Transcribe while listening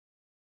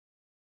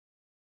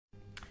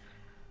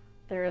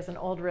There is an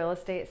old real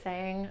estate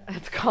saying,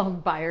 it's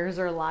called buyers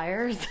are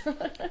liars.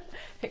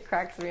 It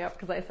cracks me up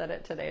because I said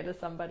it today to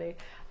somebody.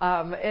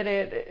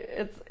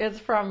 It's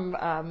from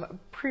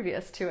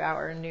previous to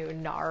our new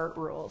NAR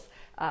rules,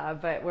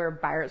 but where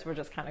buyers would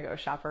just kind of go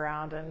shop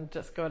around and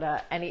just go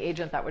to any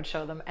agent that would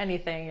show them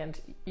anything. And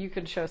you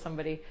could show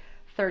somebody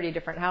 30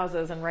 different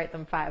houses and write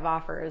them 5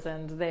 offers,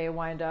 and they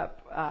wind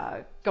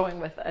up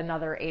going with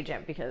another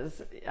agent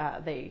because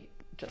they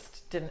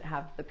just didn't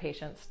have the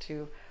patience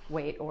to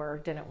wait or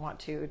didn't want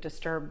to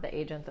disturb the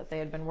agent that they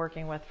had been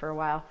working with for a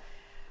while.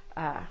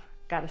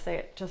 Gotta say,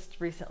 it just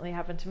recently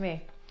happened to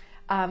me.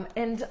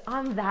 And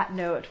on that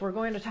note, we're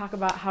going to talk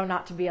about how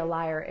not to be a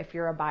liar if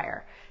you're a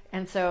buyer.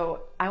 And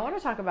so I want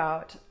to talk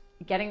about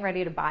getting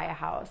ready to buy a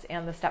house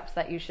and the steps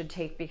that you should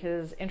take,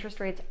 because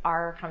interest rates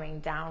are coming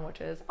down, which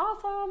is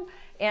awesome.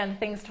 And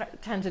things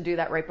tend to do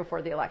that right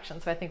before the election.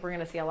 So I think we're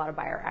going to see a lot of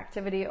buyer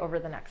activity over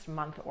the next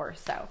month or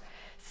so.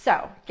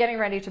 So getting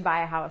ready to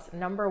buy a house,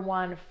 number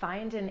one,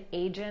 find an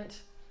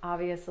agent,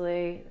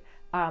 obviously.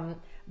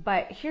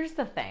 But here's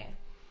the thing.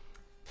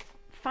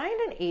 Find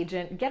an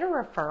agent, get a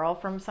referral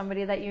from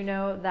somebody that you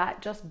know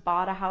that just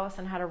bought a house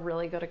and had a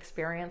really good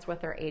experience with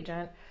their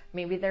agent.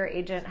 Maybe their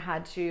agent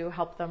had to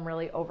help them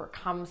really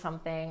overcome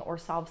something or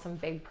solve some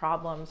big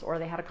problems, or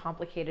they had a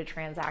complicated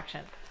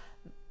transaction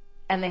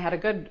and they had a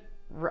good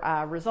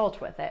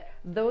result with it.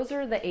 Those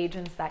are the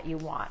agents that you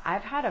want.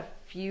 I've had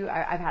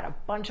a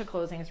bunch of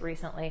closings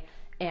recently,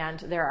 and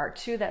there are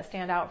 2 that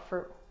stand out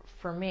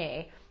for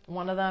me.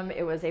 One of them,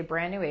 it was a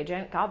brand new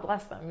agent. God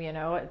bless them. You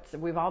know,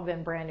 we've all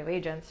been brand new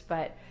agents,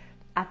 but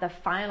at the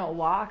final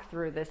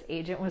walkthrough, this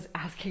agent was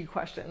asking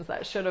questions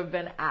that should have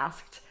been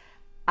asked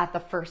at the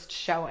first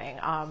showing.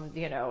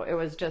 You know, it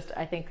was just,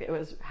 I think it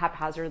was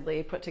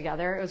haphazardly put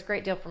together. It was a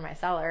great deal for my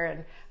seller,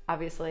 and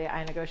obviously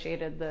I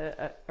negotiated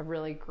a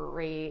really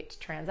great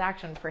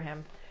transaction for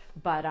him,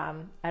 but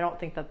I don't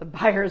think that the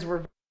buyers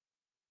were.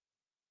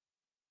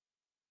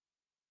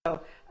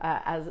 So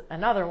as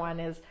another one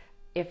is,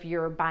 if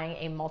you're buying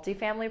a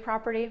multifamily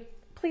property,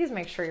 please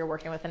make sure you're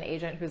working with an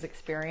agent who's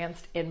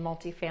experienced in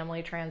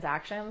multifamily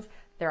transactions.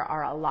 There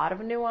are a lot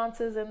of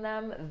nuances in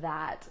them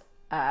that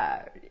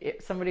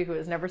somebody who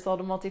has never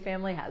sold a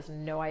multifamily has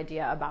no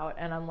idea about,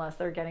 and unless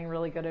they're getting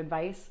really good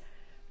advice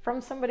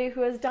from somebody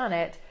who has done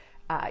it,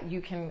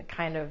 you can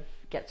kind of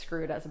get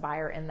screwed as a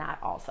buyer in that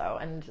also.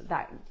 And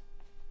that,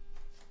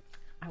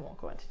 I won't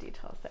go into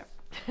details there.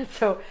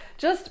 So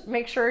just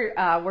make sure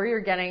where you're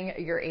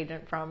getting your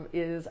agent from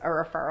is a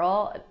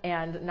referral,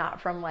 and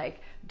not from,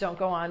 like, don't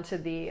go on to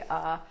the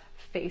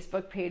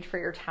Facebook page for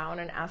your town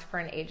and ask for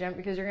an agent,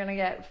 because you're going to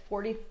get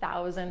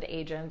 40,000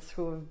 agents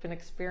who have been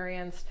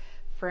experienced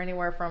for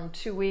anywhere from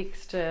 2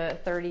 weeks to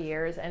 30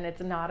 years. And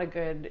it's not a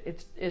good,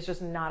 it's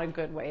just not a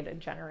good way to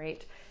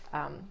generate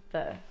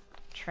the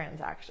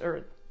transaction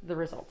or the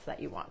results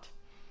that you want.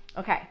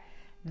 Okay.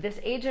 This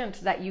agent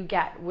that you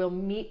get will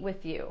meet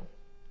with you.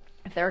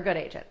 If they're a good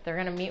agent, they're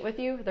going to meet with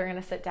you. They're going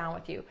to sit down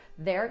with you.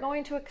 They're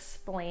going to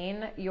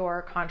explain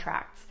your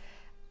contracts.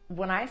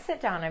 When I sit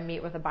down and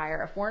meet with a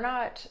buyer, if we're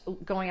not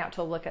going out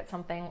to look at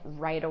something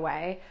right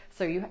away,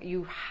 so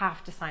you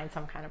have to sign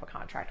some kind of a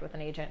contract with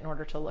an agent in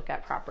order to look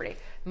at property.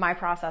 My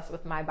process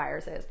with my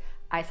buyers is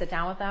I sit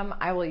down with them.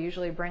 I will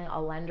usually bring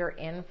a lender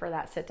in for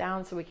that sit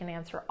down so we can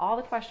answer all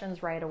the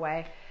questions right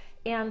away.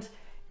 And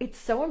it's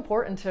so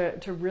important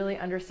to really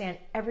understand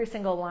every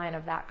single line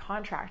of that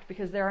contract,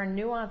 because there are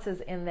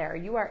nuances in there.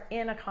 You are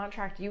in a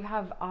contract, you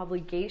have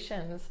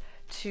obligations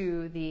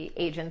to the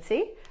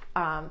agency,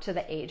 to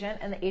the agent,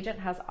 and the agent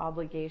has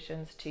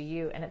obligations to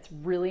you. And it's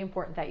really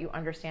important that you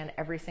understand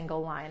every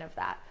single line of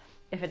that.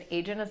 If an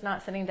agent is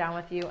not sitting down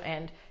with you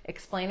and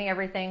explaining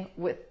everything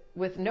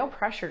with no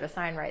pressure to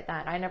sign right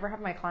then, I never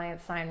have my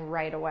clients sign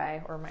right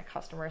away, or my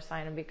customers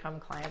sign and become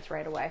clients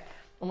right away,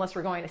 unless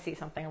we're going to see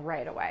something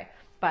right away.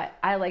 But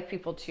I like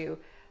people to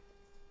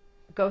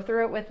go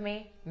through it with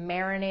me,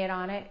 marinate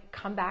on it,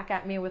 come back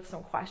at me with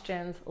some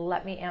questions,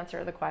 let me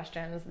answer the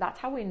questions. That's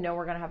how we know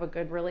we're going to have a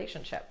good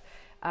relationship.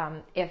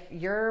 If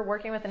you're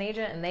working with an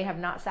agent and they have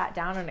not sat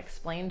down and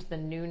explained the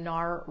new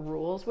NAR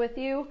rules with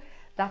you,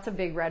 that's a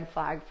big red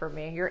flag for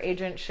me. Your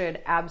agent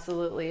should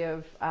absolutely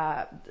have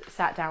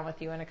sat down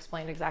with you and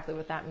explained exactly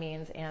what that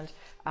means, and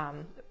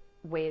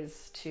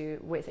ways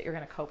that you're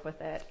going to cope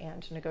with it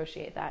and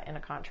negotiate that in a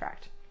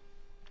contract.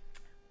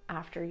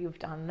 After you've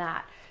done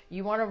that,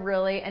 you want to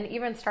really, and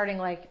even starting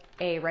like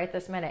right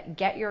this minute,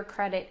 get your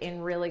credit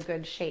in really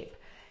good shape.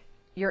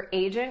 Your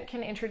agent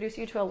can introduce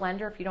you to a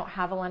lender if you don't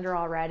have a lender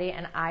already,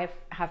 and I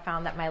have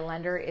found that my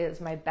lender is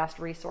my best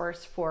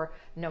resource for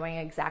knowing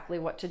exactly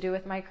what to do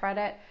with my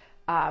credit.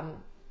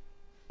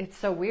 It's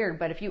so weird,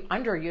 but if you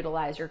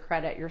underutilize your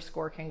credit, your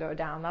score can go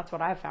down. That's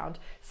what I've found.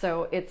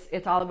 So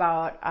it's all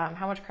about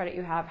how much credit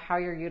you have, how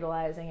you're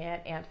utilizing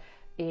it, and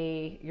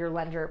your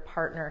lender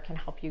partner can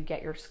help you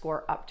get your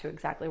score up to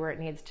exactly where it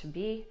needs to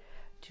be.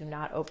 Do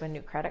not open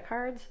new credit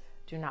cards.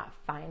 Do not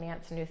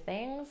finance new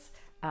things.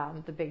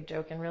 The big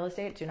joke in real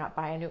estate, do not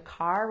buy a new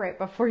car right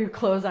before you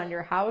close on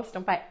your house.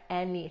 Don't buy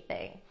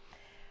anything.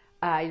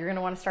 You're going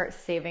to want to start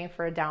saving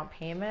for a down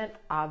payment.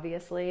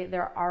 Obviously,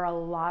 there are a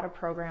lot of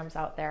programs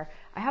out there.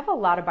 I have a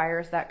lot of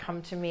buyers that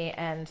come to me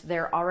and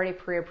they're already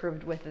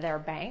pre-approved with their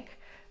bank,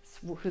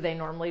 who they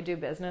normally do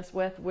business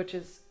with, which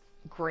is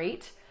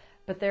great.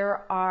 But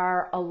there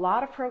are a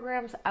lot of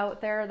programs out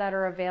there that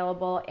are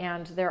available,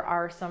 and there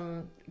are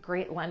some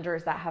great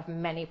lenders that have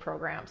many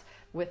programs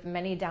with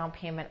many down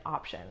payment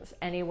options,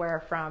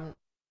 anywhere from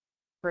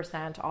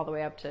percent all the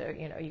way up to,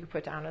 you can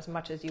put down as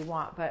much as you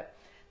want. But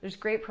there's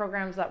great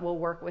programs that will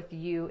work with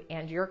you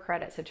and your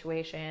credit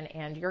situation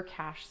and your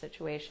cash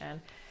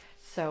situation.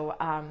 So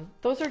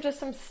those are just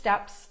some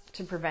steps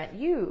to prevent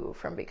you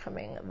from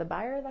becoming the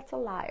buyer that's a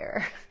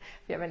liar.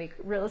 If you have any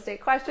real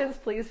estate questions,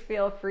 please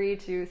feel free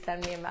to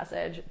send me a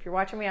message. If you're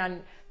watching me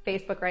on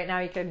Facebook right now,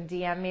 you can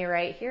DM me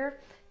right here.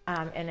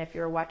 And if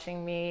you're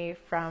watching me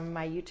from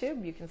my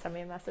YouTube, you can send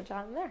me a message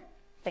on there.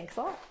 Thanks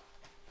a lot.